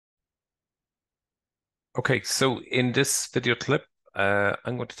Okay, so in this video clip,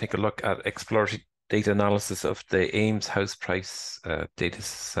 I'm going to take a look at exploratory data analysis of the Ames House Price data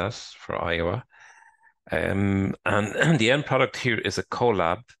set for Iowa. And the end product here is a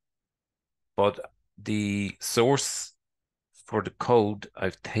Colab, but the source for the code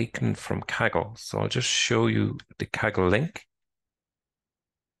I've taken from Kaggle. So I'll just show you the Kaggle link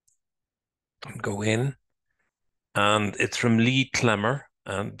and go in. And it's from Lee Clemmer,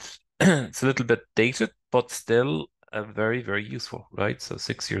 and it's a little bit dated, but still very, very useful, right? So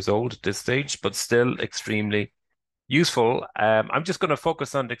 6 years old at this stage, but still extremely useful. I'm just going to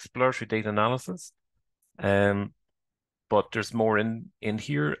focus on the exploratory data analysis, um, but there's more in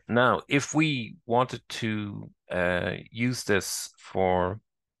here. Now, if we wanted to use this for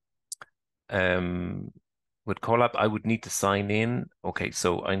with Colab, I would need to sign in. Okay,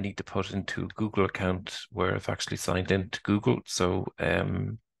 so I need to put into Google account where I've actually signed in to Google. So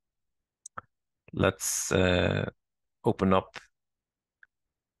let's open up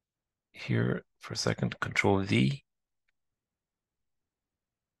here for a second, Control V.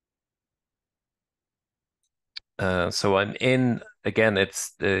 So I'm in again.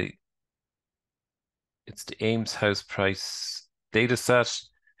 It's the Ames House Price Dataset,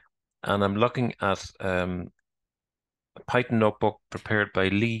 and I'm looking at a Python notebook prepared by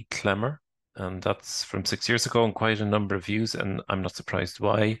Lee Clemmer, and that's from 6 years ago, and quite a number of views, and I'm not surprised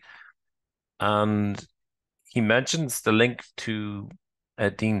why. And he mentions the link to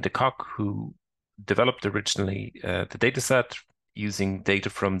Dean DeCock, who developed originally the dataset using data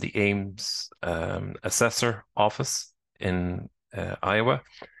from the Ames assessor office in Iowa.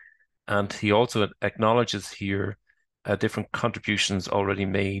 And he also acknowledges here different contributions already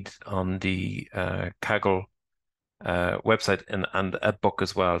made on the Kaggle website and a book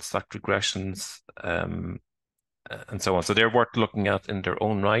as well, stacked regressions, and so on. So they're worth looking at in their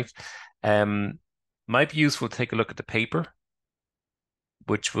own right. Might be useful to take a look at the paper,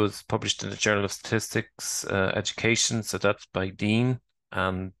 which was published in the Journal of Statistics Education. So that's by Dean,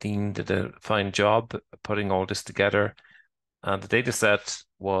 and Dean did a fine job putting all this together. And the data set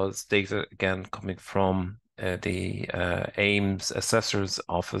was data again coming from the Ames Assessor's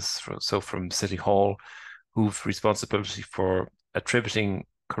Office, so from City Hall, who've responsibility for attributing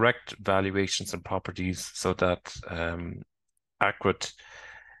correct valuations and properties so that accurate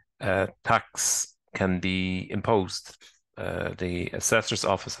tax can be imposed. The assessor's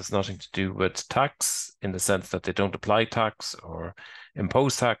office has nothing to do with tax in the sense that they don't apply tax or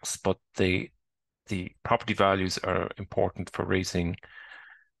impose tax, but the property values are important for raising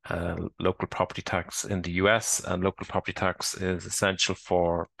local property tax in the US, and local property tax is essential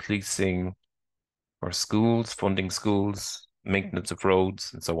for policing, for schools, funding schools, maintenance of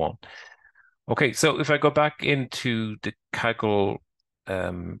roads, and so on. Okay, so if I go back into the Kaggle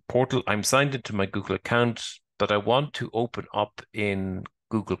portal, I'm signed into my Google account, but I want to open up in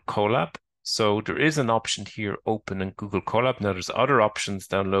Google Colab. So there is an option here, open in Google Colab. Now there's other options,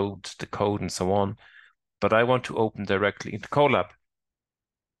 download the code and so on, but I want to open directly into Colab.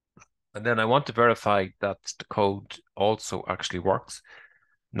 And then I want to verify that the code also actually works.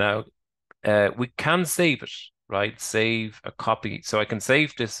 Now, we can save it, right? Save a copy. So I can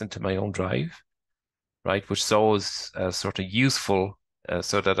save this into my own drive, right? Which is always sort of useful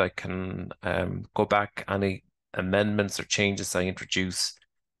so that I can go back any amendments or changes I introduce.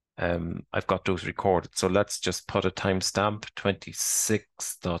 I've got those recorded. So let's just put a timestamp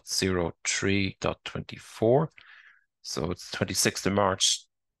 26.03.24. So it's 26th of March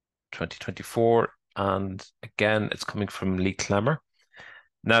 2024. And again, it's coming from Lee Clemmer.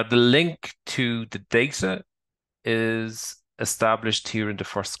 Now, the link to the data is established here in the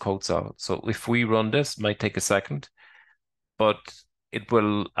first code cell. So if we run this, it might take a second, but it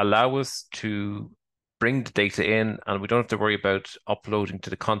will allow us to bring the data in, and we don't have to worry about uploading to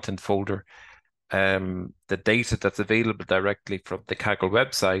the content folder. The data that's available directly from the Kaggle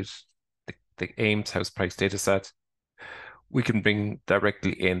website, the Ames House Price Dataset, we can bring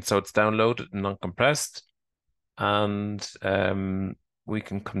directly in. So it's downloaded and uncompressed, and we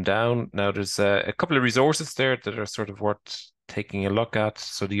can come down. Now there's a couple of resources there that are sort of worth taking a look at.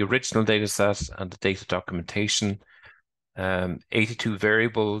 So the original data set and the data documentation, 82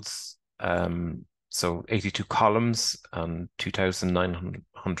 variables, so 82 columns and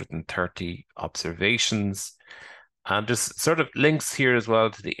 2,930 observations. And there's sort of links here as well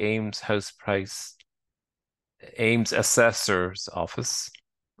to the Ames House Price, Ames Assessor's Office,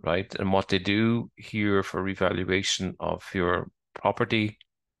 right? And what they do here for revaluation of your property.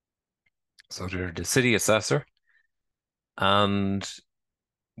 So they're the city assessor, and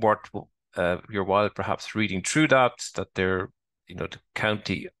worth your while perhaps reading through that they're, the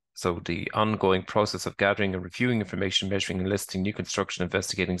county So the ongoing process of gathering and reviewing information, measuring and listing new construction,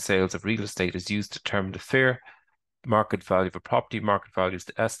 investigating sales of real estate is used to determine the fair market value of a property. Market value is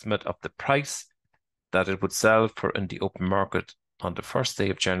the estimate of the price that it would sell for in the open market on the first day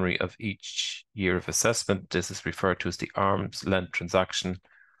of January of each year of assessment. This is referred to as the arm's length transaction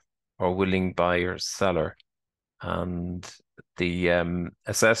or willing buyer seller. And the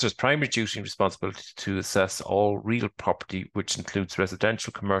assessor's primary duty and responsibility to assess all real property, which includes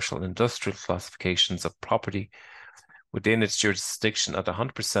residential, commercial, and industrial classifications of property within its jurisdiction at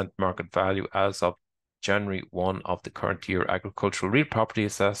 100% market value as of January 1 of the current year. Agricultural real property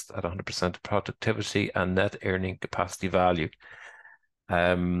assessed at 100% productivity and net earning capacity value,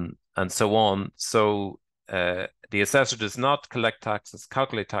 and so on. So the assessor does not collect taxes,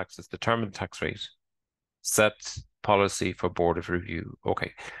 calculate taxes, determine tax rate, set policy for board of review.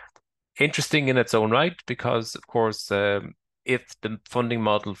 Okay. Interesting in its own right, because of course, if the funding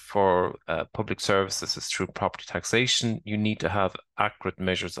model for public services is through property taxation, you need to have accurate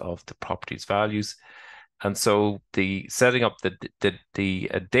measures of the property's values. And so the setting up the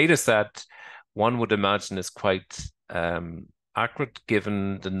data set, one would imagine, is quite accurate,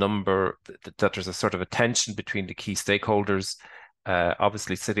 given the number that there's a sort of a tension between the key stakeholders.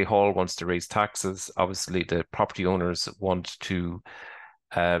 Obviously, City Hall wants to raise taxes. Obviously, the property owners want to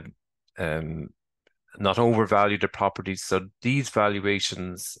not overvalue the properties. So these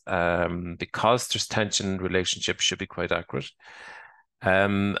valuations, because there's tension in relationships, should be quite accurate.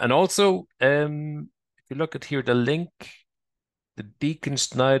 And also, if you look at here, the link, the Beacon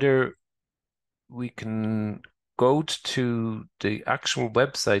Schneider, we can go to the actual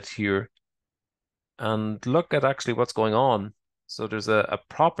website here and look at actually what's going on. So there's a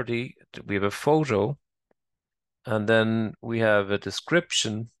property, we have a photo, and then we have a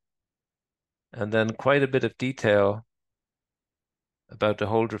description, and then quite a bit of detail about the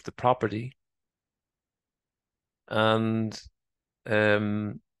holder of the property, and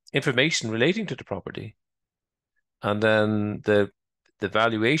information relating to the property, and then the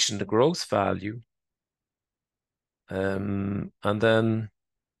valuation, the gross value, and then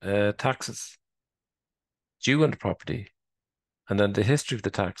taxes due on the property, and then the history of the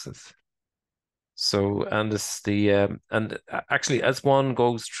taxes. So, and this and actually, as one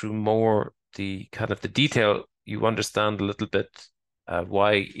goes through more the kind of the detail, you understand a little bit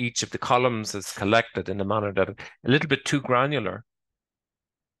why each of the columns is collected in a manner that a little bit too granular,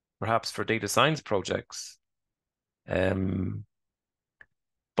 perhaps for data science projects. But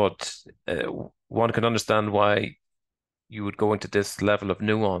one can understand why you would go into this level of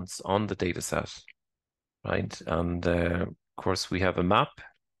nuance on the data set, right? And of course, we have a map.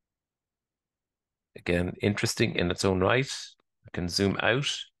 Again, interesting in its own right. I can zoom out.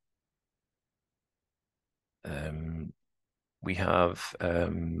 We have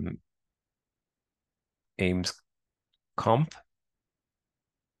Ames Comp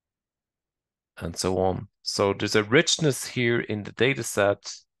and so on. So there's a richness here in the data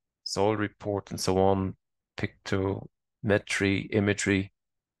set, soil report and so on, pictometry, imagery.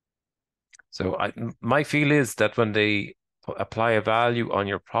 So my feel is that when they apply a value on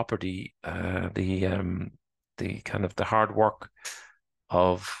your property, the kind of the hard work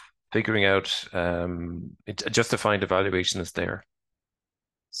of figuring out justifying the valuation is there.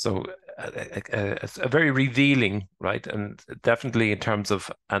 So it's a very revealing, right? And definitely in terms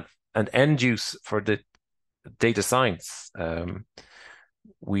of an end use for the data science,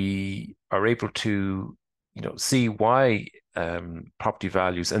 we are able to, see why property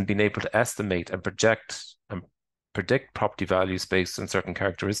values, and being able to estimate and project and predict property values based on certain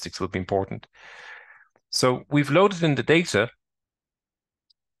characteristics will be important. So we've loaded in the data,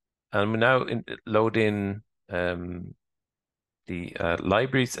 and we now load in the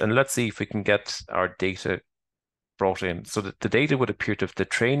libraries, and let's see if we can get our data brought in. So that the data would appear to have the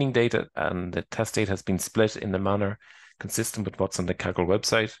training data and the test data has been split in a manner consistent with what's on the Kaggle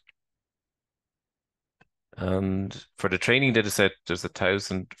website. And for the training data set, there's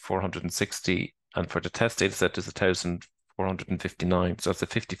 1,460, and for the test data set, there's 1,459. So it's a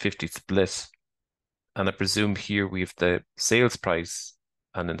 50-50 split. And I presume here we have the sales price,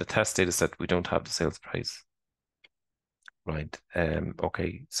 and in the test data set, we don't have the sales price. Right.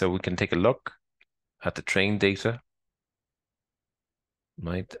 Okay, so we can take a look at the train data,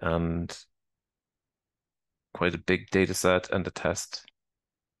 right? And quite a big data set, and the test.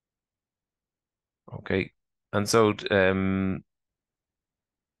 Okay. And so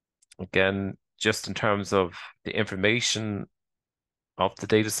again, just in terms of the information of the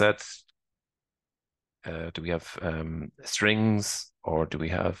data sets, do we have strings, or do we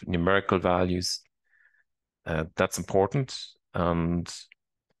have numerical values? That's important. And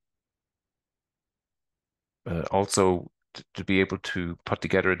Also to be able to put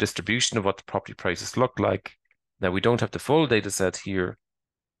together a distribution of what the property prices look like. Now, we don't have the full data set here.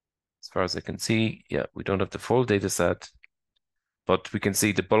 As far as I can see, yeah, we don't have the full data set, but we can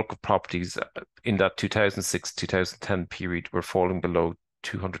see the bulk of properties in that 2006, 2010 period were falling below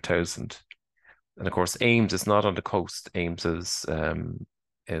 200,000. And of course, Ames is not on the coast. Ames is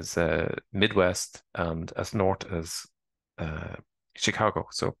Midwest and as north as Chicago,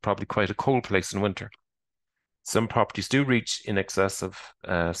 so probably quite a cold place in winter. Some properties do reach in excess of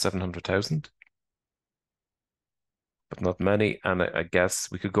 700,000, but not many. And I guess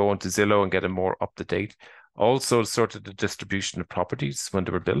we could go onto Zillow and get a more up to date. Also, sort of the distribution of properties when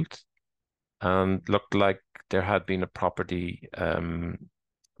they were built, and looked like there had been a property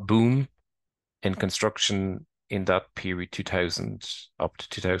boom in construction in that period, 2000 up to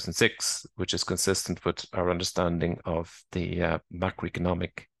 2006, which is consistent with our understanding of the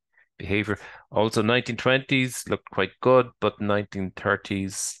macroeconomic behavior. Also, 1920s looked quite good, but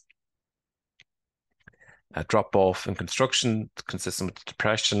 1930s a drop off in construction, consistent with the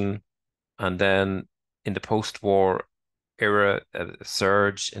depression, and then in the post-war era, a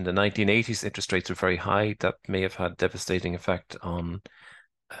surge in the 1980s. Interest rates were very high. That may have had devastating effect on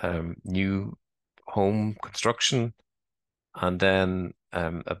new home construction, and then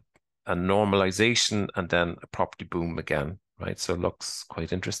a normalization, and then a property boom again, right? So it looks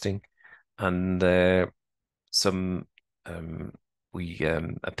quite interesting. And some a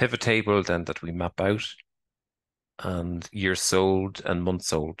pivot table then that we map out, and years sold and months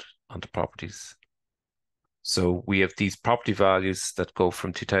sold onto properties. So we have these property values that go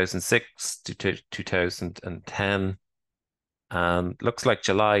from 2006 to 2010, and looks like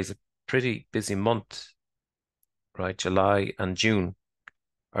July is a pretty busy month, right? July and June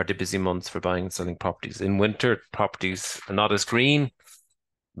are the busy months for buying and selling properties. In winter, properties are not as green,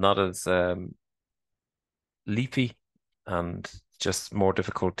 not as leafy, and just more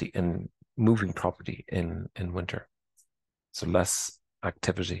difficulty in moving property in winter. So less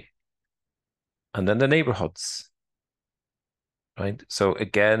activity. And then the neighborhoods, right? So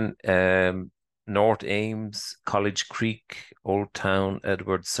again, North Ames, College Creek, Old Town,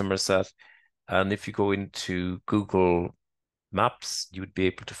 Edwards, Somerset. And if you go into Google Maps, you would be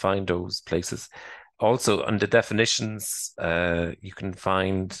able to find those places. Also, under definitions, you can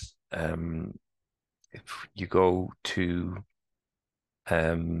find, if you go to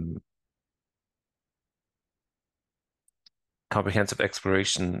comprehensive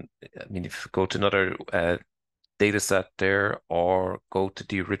exploration, I mean, if you go to another data set there, or go to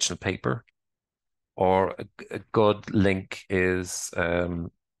the original paper, or a good link is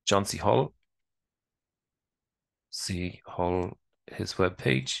John C. Hull. C. Hull, his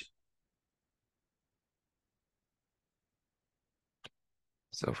webpage.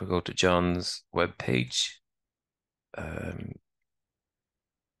 So if we go to John's webpage, a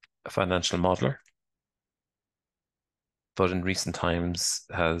financial modeler, but in recent times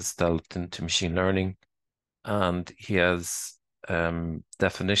has delved into machine learning, and he has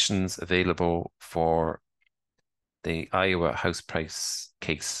definitions available for the Iowa house price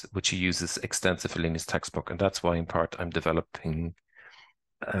case, which he uses extensively in his textbook. And that's why, in part, I'm developing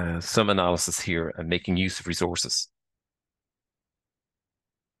some analysis here and making use of resources.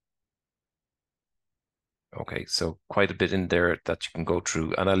 Okay, so quite a bit in there that you can go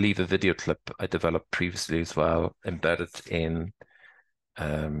through. And I'll leave a video clip I developed previously as well, embedded in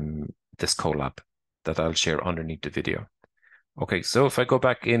this Colab that I'll share underneath the video. Okay, so if I go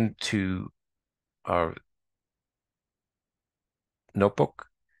back into our notebook,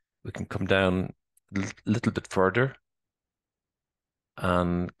 we can come down a little bit further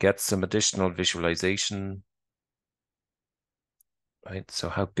and get some additional visualization, right? So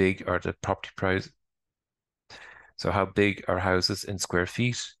how big are the property price? So how big are houses in square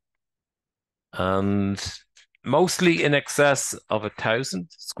feet? And mostly in excess of 1,000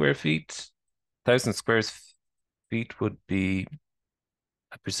 square feet. 1,000 square feet would be,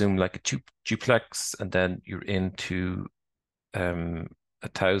 I presume, like a duplex, and then you're into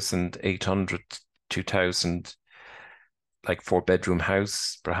 1,800, 2,000, like 4-bedroom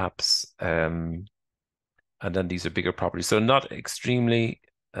house, perhaps. And then these are bigger properties. So not extremely,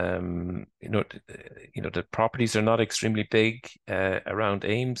 the properties are not extremely big around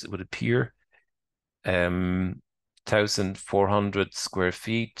Ames, it would appear. 1,400 square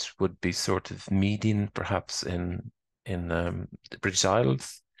feet would be sort of median, perhaps in the British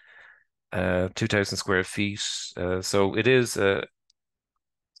Isles. 2,000 square feet. So it is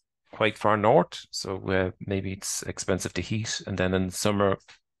quite far north. So maybe it's expensive to heat, and then in summer,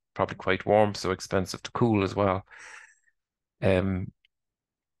 probably quite warm, so expensive to cool as well.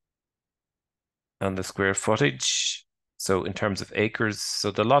 and the square footage. So in terms of acres,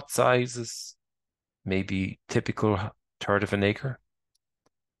 so the lot size is maybe typical third of an acre.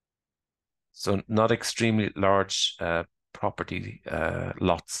 So not extremely large property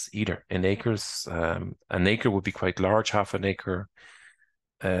lots either in acres. An acre would be quite large, half an acre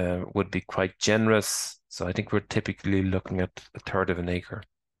would be quite generous. So I think we're typically looking at a third of an acre.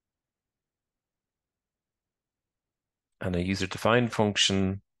 And a user-defined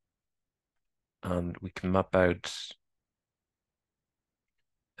function, and we can map out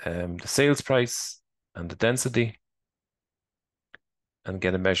the sales price and the density, and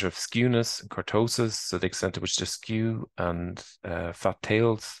get a measure of skewness and kurtosis, so the extent to which there's skew and fat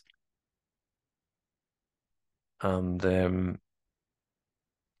tails. And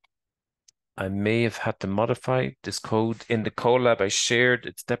I may have had to modify this code in the Colab I shared.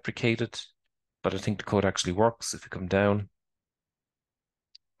 It's deprecated, but I think the code actually works if you come down.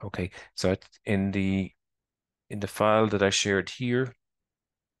 Okay, so in the file that I shared here,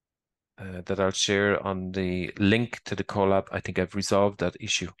 that I'll share on the link to the Colab, I think I've resolved that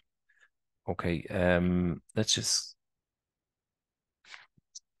issue. Okay, let's just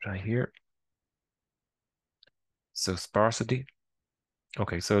try here. So sparsity.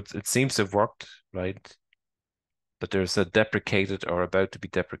 Okay, so it seems to have worked, right? But there's a deprecated or about to be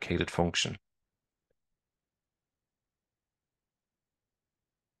deprecated function.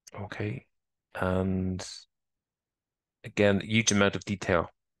 Okay, and again, huge amount of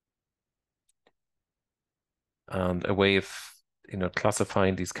detail and a way of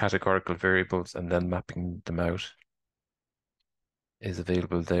classifying these categorical variables and then mapping them out is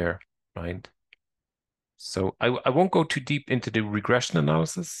available there, right? So I won't go too deep into the regression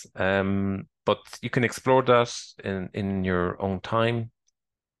analysis, but you can explore that in your own time.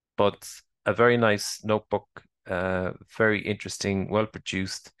 But a very nice notebook, very interesting, well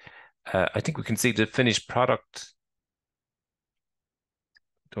produced. I think we can see the finished product.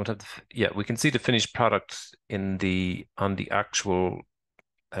 Don't have yeah, we can see the finished product on the actual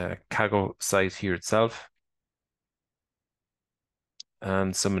Kaggle site here itself,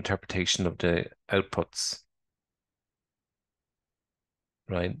 and some interpretation of the outputs.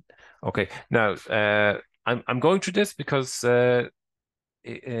 Right. Okay. Now, I'm going through this because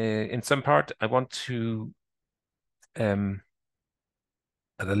in some part I want to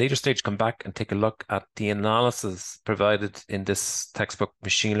at a later stage come back and take a look at the analysis provided in this textbook,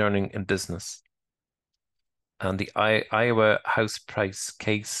 Machine Learning in Business, and the Iowa house price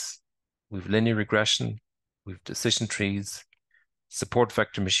case. We've linear regression, we've decision trees, support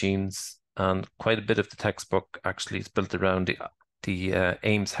vector machines, and quite a bit of the textbook actually is built around the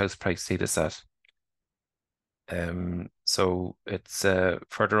Ames House Price Dataset. So it's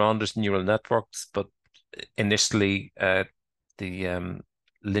further on there's neural networks, but initially the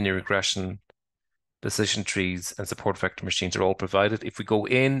linear regression, decision trees, and support vector machines are all provided. If we go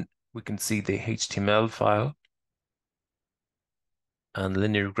in, we can see the HTML file, and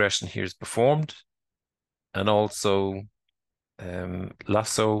linear regression here is performed, and also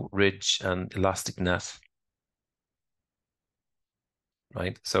lasso, ridge, and elastic net.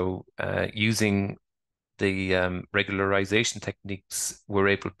 Right. So using the regularization techniques, we're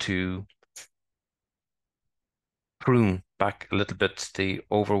able to prune back a little bit the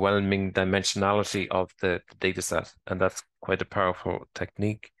overwhelming dimensionality of the data set, and that's quite a powerful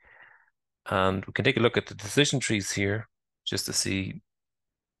technique. And we can take a look at the decision trees here just to see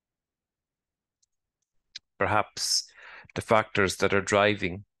perhaps the factors that are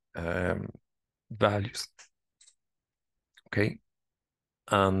driving values. Okay,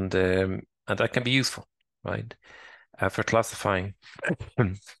 and that can be useful, right, for classifying.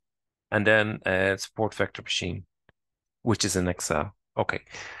 And then support vector machine, which is in Excel. Okay,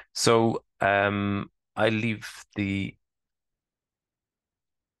 so I leave the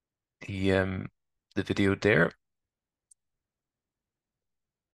video there,